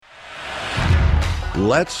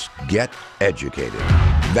Let's get educated.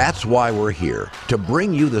 That's why we're here, to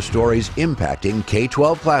bring you the stories impacting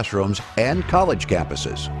K-12 classrooms and college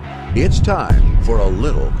campuses. It's time for a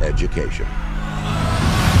little education.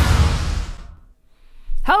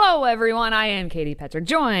 Hello, everyone. I am Katie Petrick,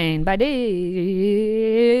 joined by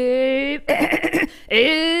Dave Fira.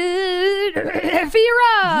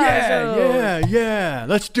 Yeah.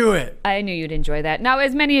 Let's do it. I knew you'd enjoy that. Now,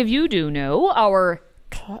 as many of you do know, our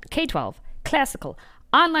K-12 classical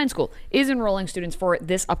online school is enrolling students for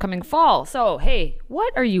this upcoming fall. So, hey,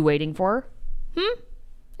 what are you waiting for?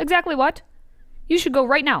 Exactly what? You should go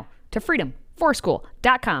right now to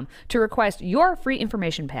freedomforschool.com to request your free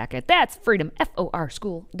information packet. That's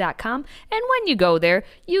freedomforschool.com. And when you go there,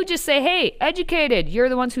 you just say, hey, educated, you're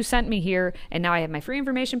the ones who sent me here, and now I have my free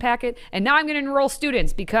information packet, and now I'm going to enroll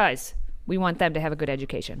students because we want them to have a good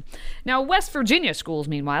education. Now, West Virginia schools,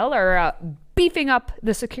 meanwhile, are beefing up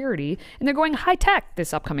the security, and they're going high-tech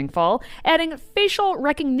this upcoming fall, adding facial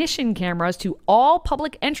recognition cameras to all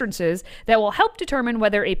public entrances that will help determine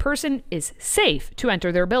whether a person is safe to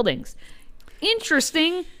enter their buildings.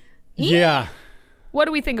 Interesting. Yeah. What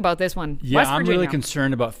do we think about this one? Yeah, I'm really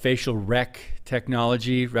concerned about facial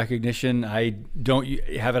recognition. I don't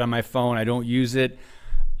have it on my phone. I don't use it.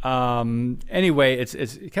 Anyway, it's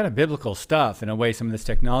kind of biblical stuff in a way, some of this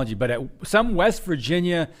technology. But at some West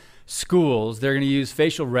Virginia schools, they're going to use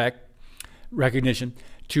facial recognition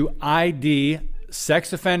to ID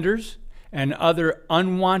sex offenders and other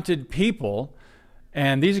unwanted people.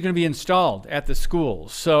 And these are going to be installed at the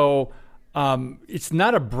schools. So it's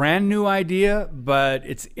not a brand new idea, but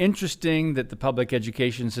it's interesting that the public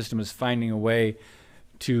education system is finding a way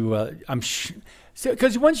to,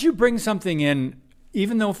 because once you bring something in,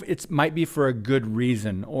 even though it might be for a good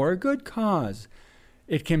reason or a good cause,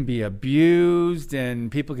 it can be abused and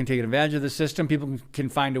people can take advantage of the system. People can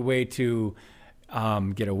find a way to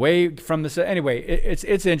get away from this. Anyway,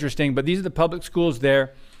 it's interesting, but these are the public schools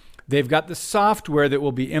there. They've got the software that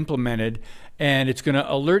will be implemented, and it's going to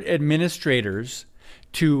alert administrators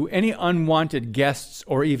to any unwanted guests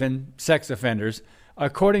or even sex offenders,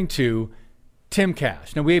 according to Tim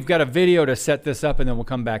Cash. Now, we've got a video to set this up, and then we'll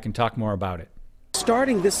come back and talk more about it.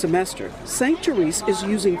 Starting this semester, St. Therese is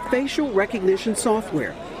using facial recognition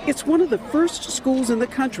software. It's one of the first schools in the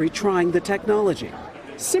country trying the technology.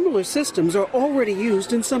 Similar systems are already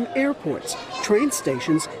used in some airports, train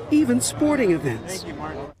stations, even sporting events.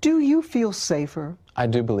 Do you feel safer? I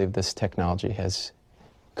do believe this technology has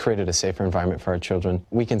created a safer environment for our children.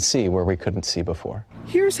 We can see where we couldn't see before.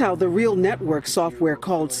 Here's how the Real Network software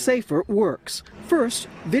called Safer works. First,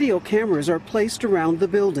 video cameras are placed around the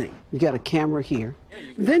building. You got a camera here.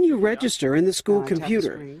 Then you register in the school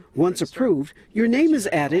computer. Once approved, your name is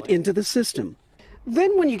added into the system.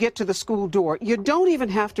 Then when you get to the school door, you don't even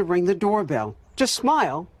have to ring the doorbell. Just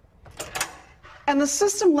smile, and the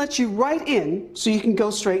system lets you right in so you can go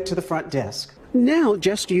straight to the front desk. Now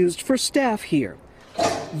just used for staff here.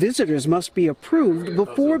 Visitors must be approved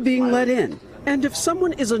before being let in. And if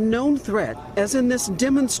someone is a known threat, as in this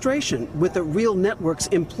demonstration with a Real Network's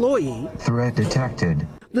employee, threat detected,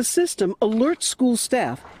 the system alerts school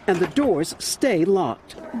staff and the doors stay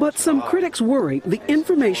locked. But some critics worry the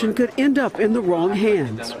information could end up in the wrong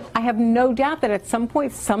hands. I have no doubt that at some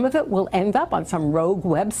point some of it will end up on some rogue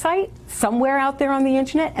website somewhere out there on the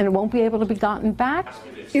internet and it won't be able to be gotten back.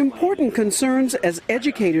 Important concerns as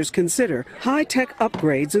educators consider high-tech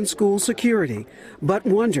upgrades in school security, but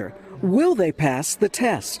wonder, will they pass the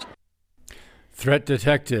test? Threat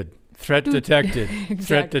detected. Threat detected.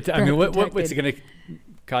 I mean, what's it going to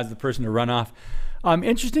cause the person to run off?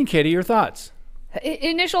 Interesting, Katie, your thoughts?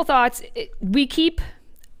 Initial thoughts, we keep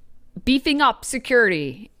beefing up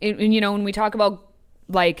security. And, when we talk about,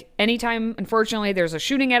 like, anytime, unfortunately, there's a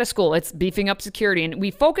shooting at a school, it's beefing up security. And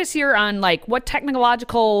we focus here on, like, what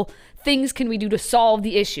technological things can we do to solve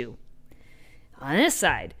the issue. On this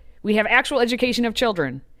side, we have actual education of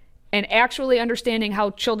children and actually understanding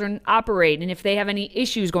how children operate and if they have any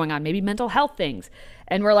issues going on, maybe mental health things.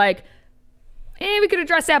 And we're like, we could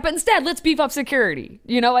address that, but instead, let's beef up security.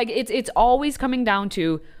 It's always coming down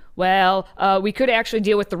to, we could actually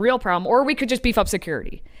deal with the real problem, or we could just beef up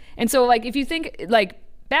security. And so, like, if you think, like,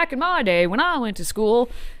 back in my day when I went to school,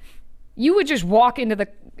 you would just walk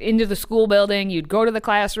into the school building, you'd go to the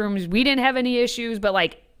classrooms, we didn't have any issues, but,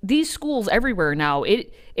 like, these schools everywhere now,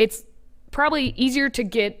 it's probably easier to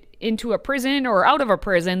get into a prison or out of a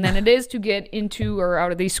prison than it is to get into or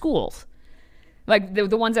out of these schools. Like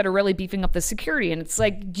the ones that are really beefing up the security. And it's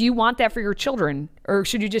like, do you want that for your children? Or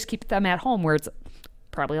should you just keep them at home where it's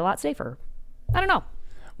probably a lot safer? I don't know.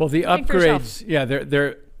 Well, the upgrades,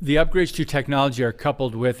 the upgrades to technology are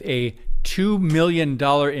coupled with a $2 million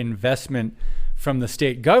investment from the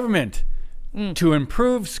state government to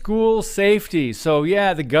improve school safety. So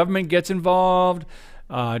yeah, the government gets involved.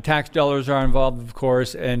 Tax dollars are involved, of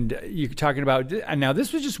course. And you're talking about, and now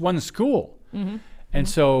this was just one school. And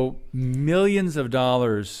so millions of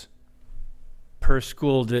dollars per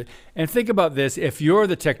school. And think about this. If you're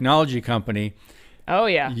the technology company, oh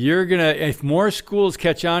yeah, you're going to, if more schools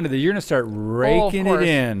catch on to that, you're going to start raking it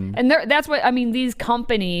in. And that's what, I mean, these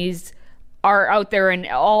companies are out there in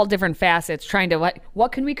all different facets trying to,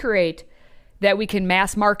 what can we create that we can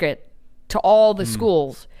mass market to all the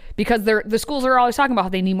schools? Because the schools are always talking about how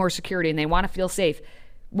they need more security and they want to feel safe.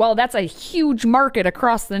 Well, that's a huge market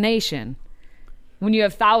across the nation. When you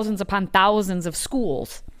have thousands upon thousands of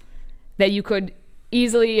schools that you could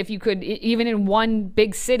easily, if you could, even in one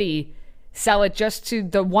big city, sell it just to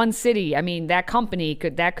the one city. I mean, that company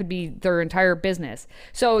that could be their entire business.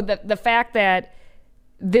 So the fact that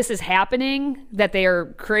this is happening, that they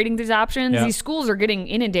are creating these options, these schools are getting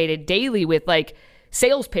inundated daily with like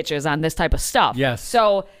sales pitches on this type of stuff. Yes.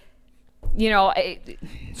 So,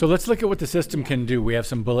 so let's look at what the system can do. We have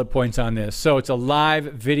some bullet points on this. So it's a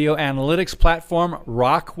live video analytics platform,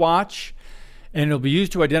 RockWatch, and it'll be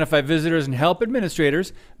used to identify visitors and help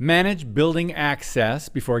administrators manage building access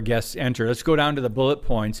before guests enter. Let's go down to the bullet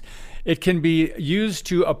points. It can be used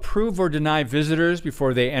to approve or deny visitors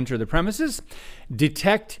before they enter the premises,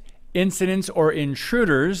 detect incidents or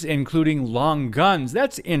intruders, including long guns.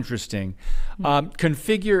 That's interesting.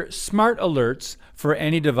 Configure smart alerts for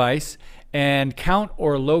any device and count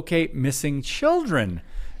or locate missing children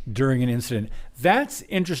during an incident. That's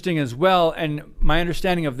interesting as well. And my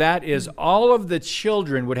understanding of that is all of the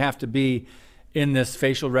children would have to be in this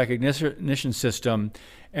facial recognition system.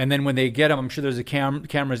 And then when they get them, I'm sure there's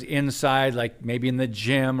cameras inside, like maybe in the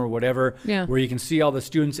gym or whatever, where you can see all the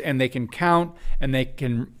students and they can count and they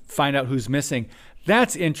can find out who's missing.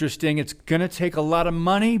 That's interesting. It's going to take a lot of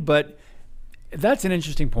money, but that's an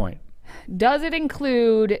interesting point. Does it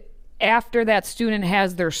include, after that student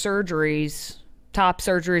has their surgeries, top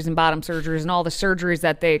surgeries and bottom surgeries and all the surgeries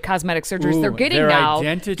that cosmetic surgeries they're getting their now,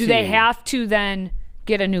 identity. Do they have to then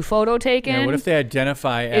get a new photo taken? Yeah, what if they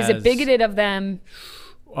identify as... Is it bigoted of them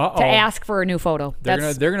to ask for a new photo? They're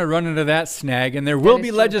going to run into that snag, and there will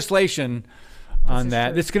be legislation on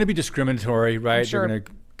that. It's going to be discriminatory, right? Sure. They're going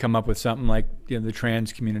to come up with something like the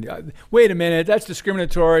trans community. Wait a minute, that's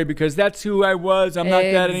discriminatory because that's who I was. I'm not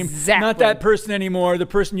that anymore. Not that person anymore. The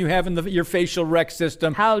person you have in your facial rec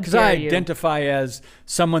system. How dare you? Because I identify as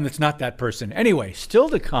someone that's not that person. Anyway, still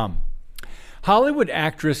to come. Hollywood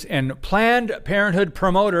actress and Planned Parenthood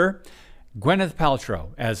promoter Gwyneth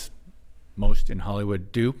Paltrow, as most in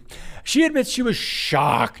Hollywood do, she admits she was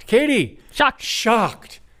shocked. Katie,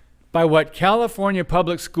 shocked by what California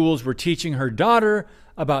public schools were teaching her daughter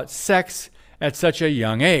about sex at such a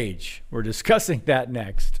young age. We're discussing that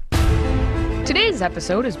next. Today's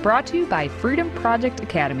episode is brought to you by Freedom Project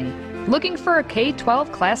Academy. Looking for a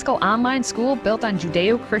K-12 classical online school built on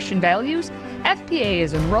Judeo-Christian values? FPA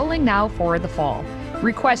is enrolling now for the fall.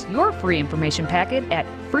 Request your free information packet at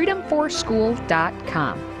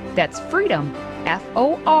freedomforschool.com. That's freedom,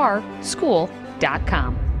 F-O-R,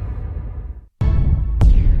 school.com.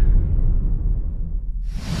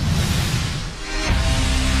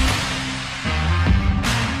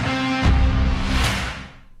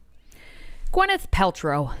 Gwyneth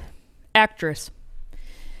Paltrow, actress.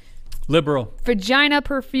 Liberal. Vagina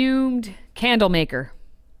perfumed candle maker.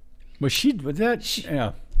 Was that?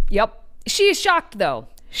 Yeah. Yep. She is shocked, though.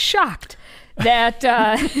 Shocked that,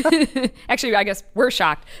 actually, I guess we're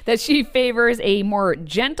shocked that she favors a more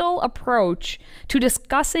gentle approach to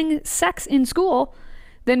discussing sex in school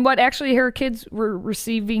than what actually her kids were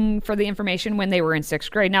receiving for the information when they were in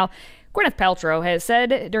 6th grade. Now, Gwyneth Paltrow has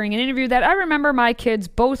said during an interview that I remember my kids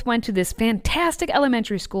both went to this fantastic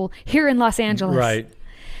elementary school here in Los Angeles. Right.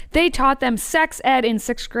 They taught them sex ed in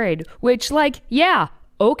 6th grade, which, yeah,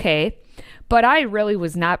 okay. But I really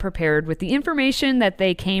was not prepared with the information that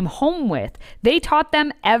they came home with. They taught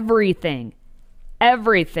them everything.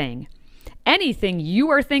 Everything. Anything you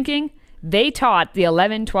are thinking, they taught the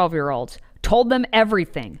 11, 12-year-olds. Told them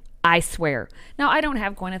everything. I swear. Now, I don't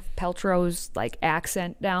have Gwyneth Paltrow's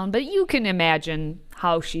accent down, but you can imagine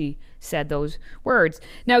how she said those words.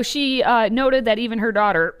 Now, she noted that even her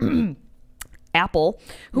daughter, Apple,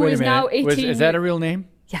 who is now 18... Is that a real name?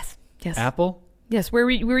 Yes. Apple? Yes.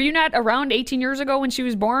 Were you not around 18 years ago when she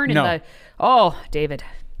was born? No. David.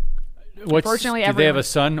 Unfortunately, do they have a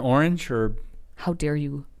son, Orange, or... How dare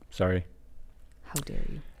you? Sorry. How dare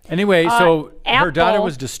you? Anyway, so Apple, her daughter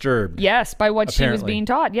was disturbed. Yes, by what she was being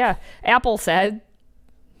taught. Yeah. Apple said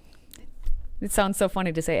It sounds so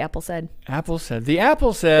funny to say Apple said. Apple said. The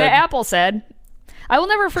Apple said. The Apple said. I will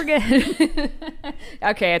never forget.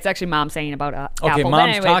 Okay, it's actually Mom saying about Apple. Okay, But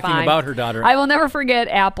Mom's anyway, talking fine. about her daughter. I will never forget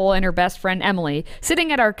Apple and her best friend Emily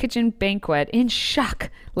sitting at our kitchen banquet in shock,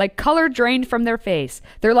 like color drained from their face.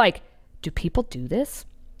 They're like, "Do people do this?"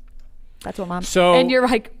 That's what Mom. So- and you're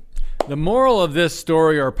like, The moral of this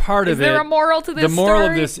story, or part of it. Is there a moral to this The moral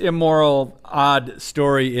story? of this immoral, odd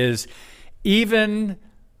story is even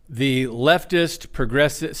the leftist,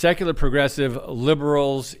 progressive, secular progressive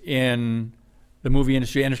liberals in the movie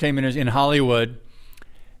industry, entertainment industry in Hollywood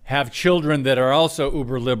have children that are also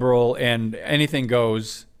uber liberal and anything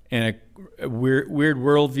goes in a weird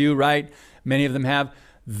worldview, right? Many of them have.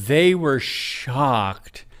 They were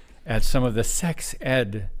shocked at some of the sex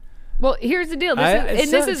ed. well, here's the deal.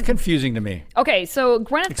 This It's confusing to me. Okay, so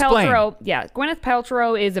Gwyneth Explain.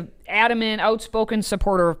 Paltrow is an adamant, outspoken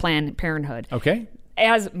supporter of Planned Parenthood, Okay,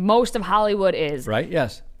 as most of Hollywood is. right?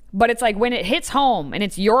 Yes. But it's like when it hits home and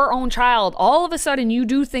it's your own child, all of a sudden you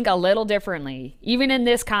do think a little differently, even in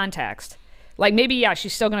this context. Like maybe, yeah,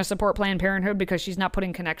 she's still going to support Planned Parenthood because she's not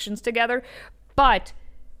putting connections together. But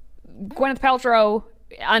Gwyneth Paltrow,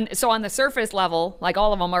 on the surface level, like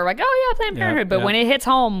all of them are like, oh yeah, Planned Parenthood. But when it hits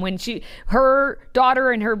home, when her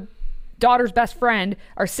daughter and her daughter's best friend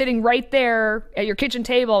are sitting right there at your kitchen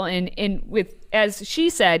table and with, as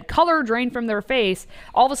she said, color drained from their face,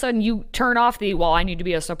 all of a sudden you turn off I need to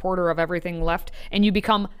be a supporter of everything left, and you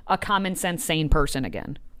become a common sense sane person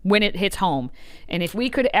again when it hits home. And if we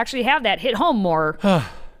could actually have that hit home more,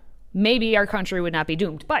 maybe our country would not be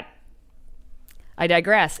doomed. But I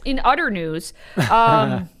digress. In utter news,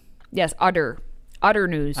 yes, utter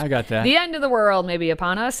news. I got that. The end of the world may be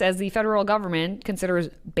upon us as the federal government considers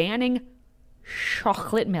banning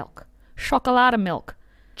chocolate milk, chocolate milk,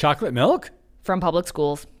 Chocolate milk? from public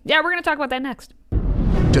schools. Yeah, we're going to talk about that next.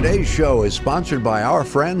 Today's show is sponsored by our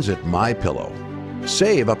friends at MyPillow.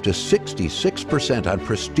 Save up to 66% on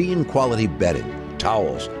pristine quality bedding,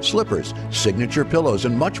 towels, slippers, signature pillows,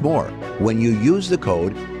 and much more when you use the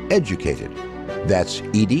code EDUCATED. That's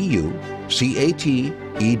EDUCATED.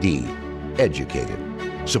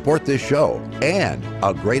 Educated. Support this show and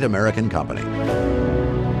a great American company.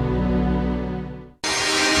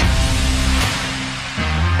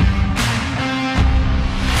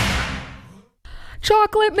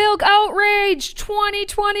 Chocolate milk outrage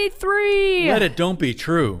 2023. Let it don't be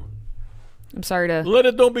true. I'm sorry to Let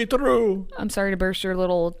it don't be true. I'm sorry to burst your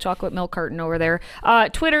little chocolate milk carton over there.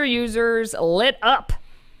 Twitter users lit up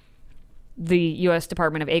the U.S.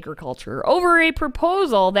 Department of Agriculture over a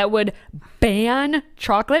proposal that would ban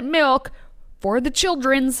chocolate milk for the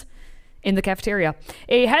children's in the cafeteria.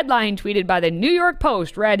 A headline tweeted by the New York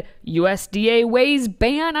Post read, USDA weighs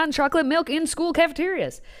ban on chocolate milk in school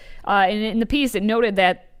cafeterias. And in the piece, it noted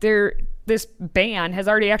that this ban has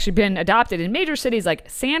already actually been adopted in major cities like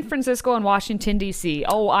San Francisco and Washington, D.C.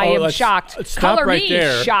 I am shocked. Stop Color right me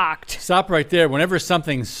there. shocked. Stop right there. Whenever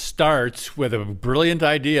something starts with a brilliant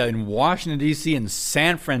idea in Washington, D.C. and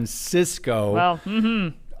San Francisco,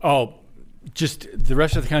 Well, just the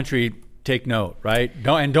rest of the country take note, right?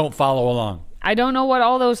 Don't follow along. I don't know what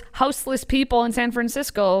all those houseless people in San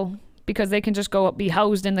Francisco, because they can just go be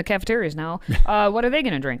housed in the cafeterias now. What are they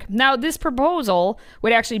going to drink? Now, this proposal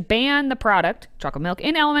would actually ban the product, chocolate milk,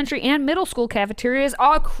 in elementary and middle school cafeterias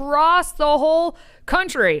across the whole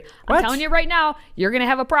country. I'm telling you right now, you're going to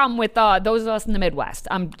have a problem with those of us in the Midwest.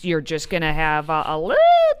 You're just going to have a little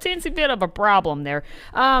teensy bit of a problem there.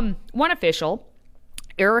 One official,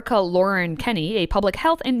 Erica Lauren Kenny, a public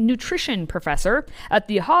health and nutrition professor at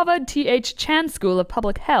the Harvard T.H. Chan School of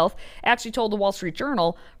Public Health, actually told the Wall Street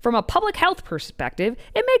Journal, from a public health perspective,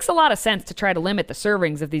 it makes a lot of sense to try to limit the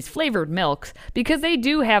servings of these flavored milks because they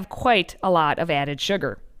do have quite a lot of added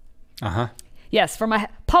sugar. Yes, from a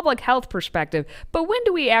public health perspective. But when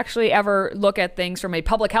do we actually ever look at things from a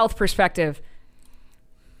public health perspective?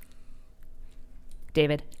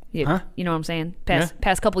 David? You know what I'm saying?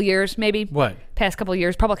 Past couple years, maybe. What? Past couple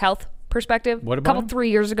years, public health perspective. What about couple it? 3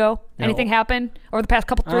 years ago? No. Anything happen over the past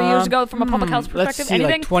couple 3 years ago from a public health Let's perspective? see,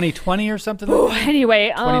 Anything? like 2020 or something like that? Anyway,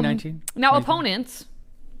 2019? now opponents,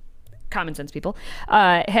 common sense people,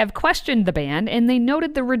 have questioned the ban, and they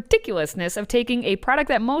noted the ridiculousness of taking a product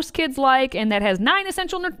that most kids like and that has 9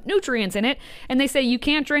 essential nutrients in it, and they say you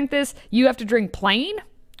can't drink this, you have to drink plain?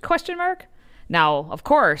 Question mark. Now, of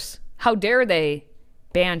course, how dare they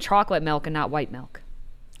ban chocolate milk and not white milk?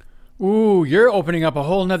 Ooh, you're opening up a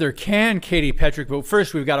whole nother can, Katie Petrick. But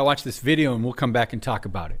first, we've got to watch this video, and we'll come back and talk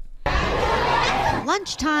about it.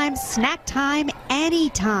 Lunchtime, snack time,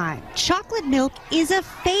 anytime. Chocolate milk is a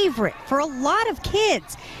favorite for a lot of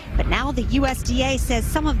kids. But now the USDA says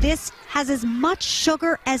some of this has as much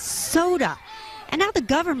sugar as soda. And now the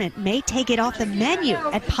government may take it off the menu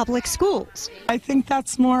at public schools. I think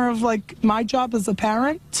that's more of like my job as a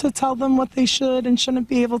parent to tell them what they should and shouldn't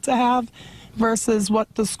be able to have versus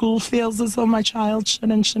what the school feels as though my child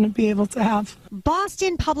should and shouldn't be able to have.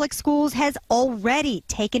 Boston Public Schools has already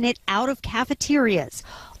taken it out of cafeterias.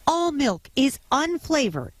 All milk is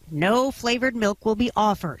unflavored. No flavored milk will be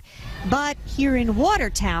offered. But here in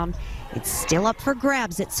Watertown, it's still up for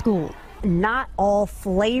grabs at school. Not all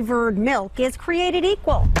flavored milk is created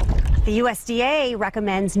equal. The USDA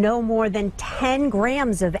recommends no more than 10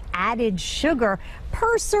 grams of added sugar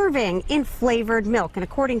per serving in flavored milk. And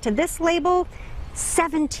according to this label,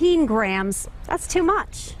 17 grams, that's too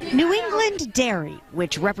much. New England Dairy,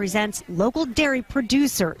 which represents local dairy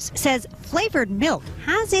producers, says flavored milk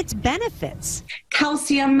has its benefits.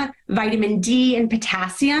 Calcium, vitamin D, and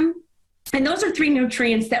potassium. And those are 3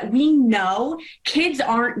 nutrients that we know kids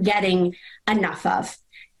aren't getting enough of.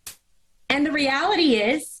 And the reality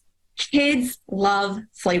is, kids love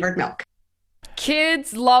flavored milk.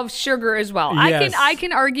 Kids love sugar as well. Yes. I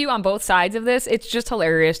can argue on both sides of this. It's just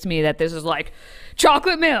hilarious to me that this is like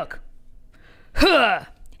chocolate milk. Huh.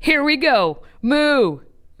 Here we go. Moo.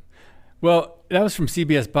 Well, that was from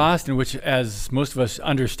CBS Boston, which, as most of us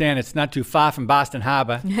understand, it's not too far from Boston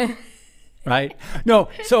Harbor. Right? No,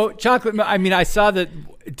 so chocolate milk, I mean, I saw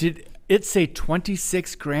that, did it say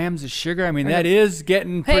 26 grams of sugar? I mean, that is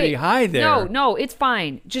getting pretty high there. No, it's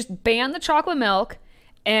fine. Just ban the chocolate milk,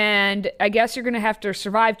 and I guess you're going to have to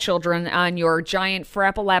survive, children, on your giant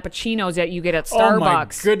Frappuccinos that you get at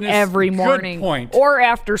Starbucks every morning. Good point. Or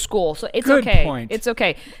after school. So it's Good okay. point. It's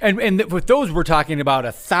okay. And with those, we're talking about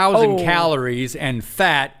 1,000 calories and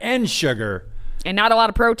fat and sugar. And not a lot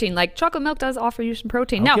of protein. Like chocolate milk does offer you some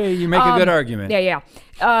protein. Okay, now, you make a good argument. Yeah.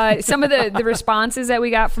 Some of the responses that we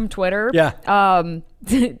got from Twitter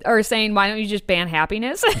are saying, why don't you just ban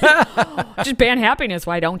happiness? Just ban happiness.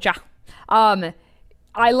 Why don't ya?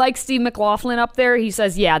 I like Steve McLaughlin up there. He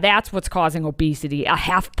says, yeah, that's what's causing obesity. A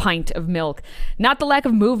half pint of milk. Not the lack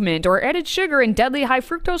of movement or added sugar and deadly high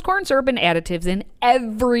fructose corn syrup and additives in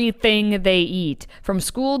everything they eat. From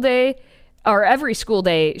school day, or every school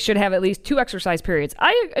day should have at least 2 exercise periods.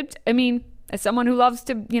 I mean, as someone who loves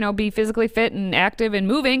to, be physically fit and active and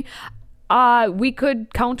moving, we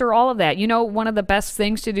could counter all of that. One of the best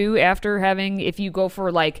things to do after if you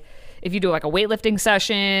do like a weightlifting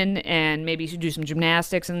session and maybe you do some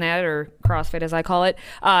gymnastics and that, or CrossFit as I call it,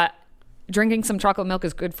 drinking some chocolate milk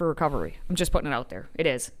is good for recovery. I'm just putting it out there. It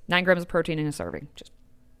is. 9 grams of protein in a serving.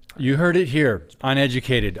 You heard it here,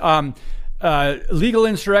 Uneducated. Legal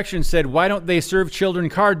Insurrection said, why don't they serve children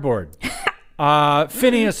cardboard?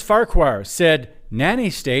 Phineas Farquhar said, nanny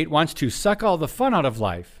state wants to suck all the fun out of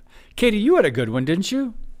life. Katie, you had a good one, didn't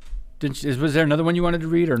you? Was there another one you wanted to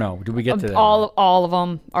read or no? Did we get to that? All of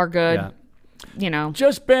them are good. Yeah.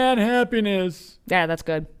 Just ban happiness. Yeah, that's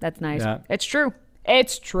good. That's nice. Yeah. It's true.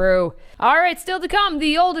 It's true. All right, still to come,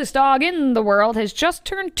 the oldest dog in the world has just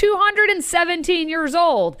turned 217 years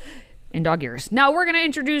old. In dog years. Now we're going to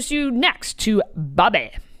introduce you next to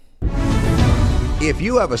Bubby. If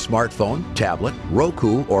you have a smartphone, tablet,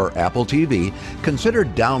 Roku, or Apple TV, consider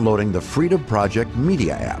downloading the Freedom Project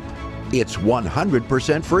Media app. It's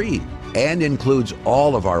 100% free and includes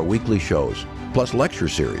all of our weekly shows, plus lecture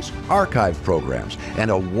series, archive programs,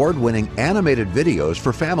 and award-winning animated videos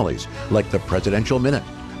for families like the Presidential Minute,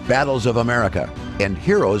 Battles of America, and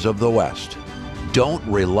Heroes of the West. Don't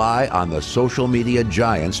rely on the social media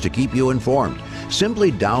giants to keep you informed.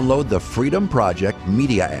 Simply download the Freedom Project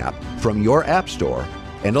Media app from your app store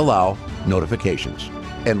and allow notifications.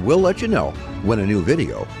 And we'll let you know when a new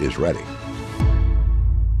video is ready.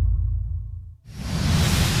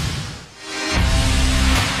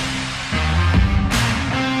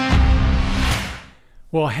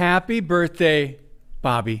 Well, happy birthday,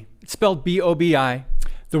 Bobby. It's spelled B-O-B-I.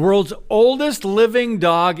 The world's oldest living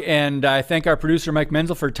dog, and I thank our producer Mike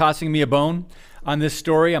Menzel for tossing me a bone on this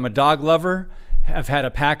story. I'm a dog lover. I've had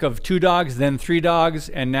a pack of 2 dogs, then 3 dogs,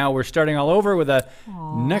 and now we're starting all over with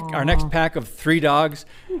our next pack of 3 dogs.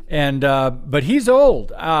 And but he's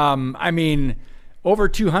old. I mean, over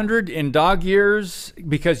 200 in dog years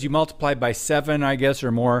because you multiply by 7, I guess,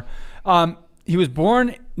 or more. He was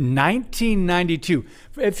born 1992.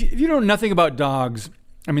 If you know nothing about dogs,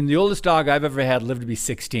 I mean, the oldest dog I've ever had lived to be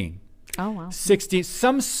 16. Oh, wow. 16.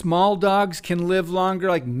 Some small dogs can live longer,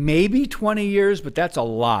 like maybe 20 years, but that's a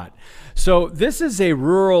lot. So this is a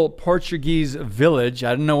rural Portuguese village.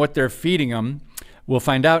 I don't know what they're feeding them. We'll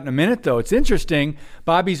find out in a minute, though. It's interesting.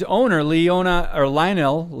 Bobby's owner, Lionel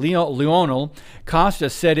Costa,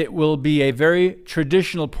 said it will be a very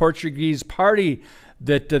traditional Portuguese party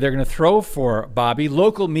that they're going to throw for Bobby.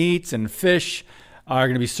 Local meats and fish are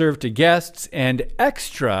going to be served to guests, and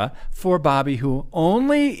extra for Bobby, who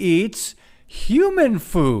only eats human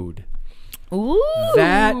food. Ooh.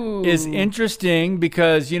 That is interesting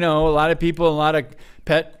because, a lot of people, a lot of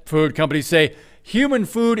pet food companies say human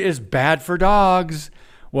food is bad for dogs.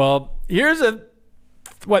 Well, here's a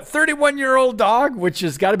 31-year-old dog, which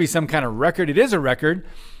has got to be some kind of record. It is a record.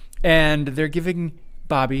 And they're giving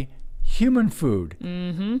Bobby human food.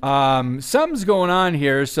 Mm-hmm. Something's going on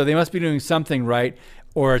here, so they must be doing something right,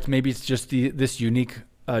 or maybe it's just this unique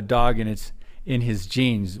dog and it's in his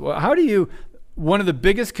genes. Well, one of the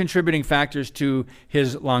biggest contributing factors to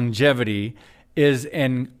his longevity is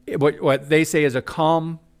what they say is a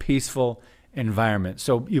calm, peaceful environment.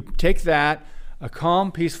 So you take that, a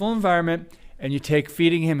calm, peaceful environment, and you take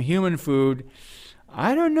feeding him human food.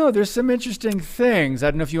 I don't know. There's some interesting things.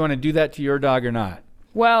 I don't know if you want to do that to your dog or not.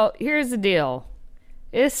 Well, here's the deal.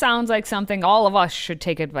 This sounds like something all of us should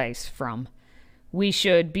take advice from. We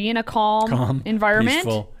should be in a calm environment,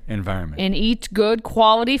 peaceful environment, and eat good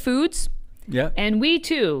quality foods. Yeah. And we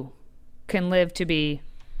too can live to be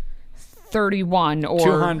 31 or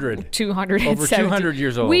 200. 200 Over 200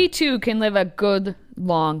 years old. We too can live a good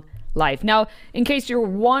long life. Now, in case you're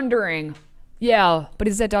wondering, yeah, but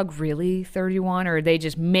is that dog really 31 or are they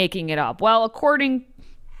just making it up? Well, according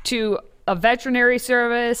to a veterinary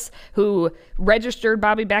service who registered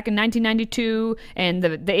Bobby back in 1992, and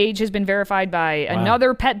the age has been verified by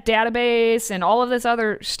another pet database and all of this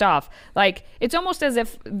other stuff. Like, it's almost as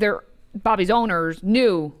if Bobby's owners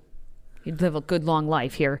knew he'd live a good long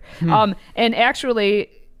life here. And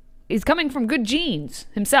actually, he's coming from good genes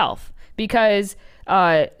himself, because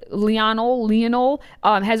Lionel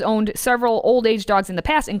has owned several old age dogs in the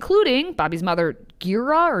past, including Bobby's mother,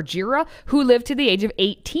 Gira, who lived to the age of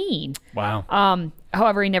 18. Wow.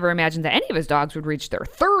 However, he never imagined that any of his dogs would reach their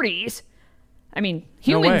 30s. I mean,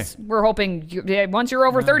 humans, we're hoping once you're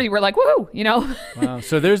over 30, we're like, woohoo, Wow.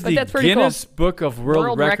 So there's the Guinness Book of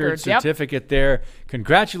World Records certificate there.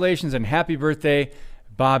 Congratulations and happy birthday,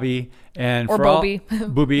 Bobby. And or for Bobby.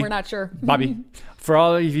 Booby. We're not sure. Bobby. For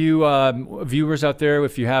all of you viewers out there,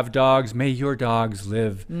 if you have dogs, may your dogs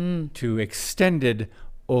live to extended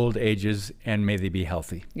old ages, and may they be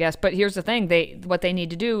healthy. Yes, but here's the thing. What they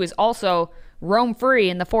need to do is also roam free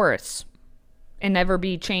in the forests and never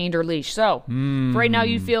be chained or leashed. So if right now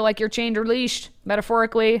you feel like you're chained or leashed,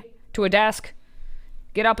 metaphorically, to a desk,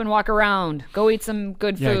 get up and walk around. Go eat some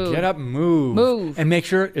good food. Yeah, get up and move. And make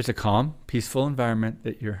sure it's a calm, peaceful environment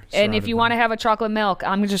that you're surrounded And if you want to have a chocolate milk,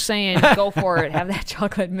 I'm just saying, go for it. Have that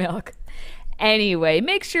chocolate milk. Anyway,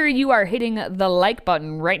 make sure you are hitting the like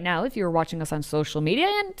button right now if you're watching us on social media,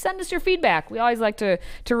 and send us your feedback. We always like to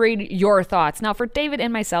read your thoughts. Now, for David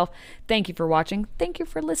and myself, thank you for watching, thank you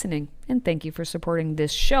for listening, and thank you for supporting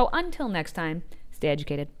this show. Until next time, stay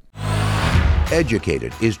educated.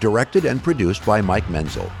 Educated is directed and produced by Mike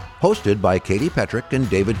Menzel. Hosted by Katie Petrick and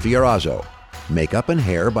David Fiorazzo. Makeup and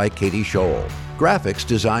hair by Katie Scholl. Graphics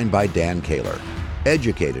designed by Dan Kaler.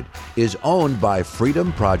 Educated is owned by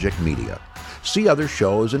Freedom Project Media. See other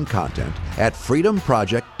shows and content at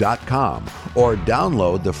freedomproject.com or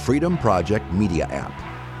download the Freedom Project Media app.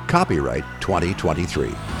 Copyright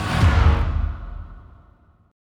 2023.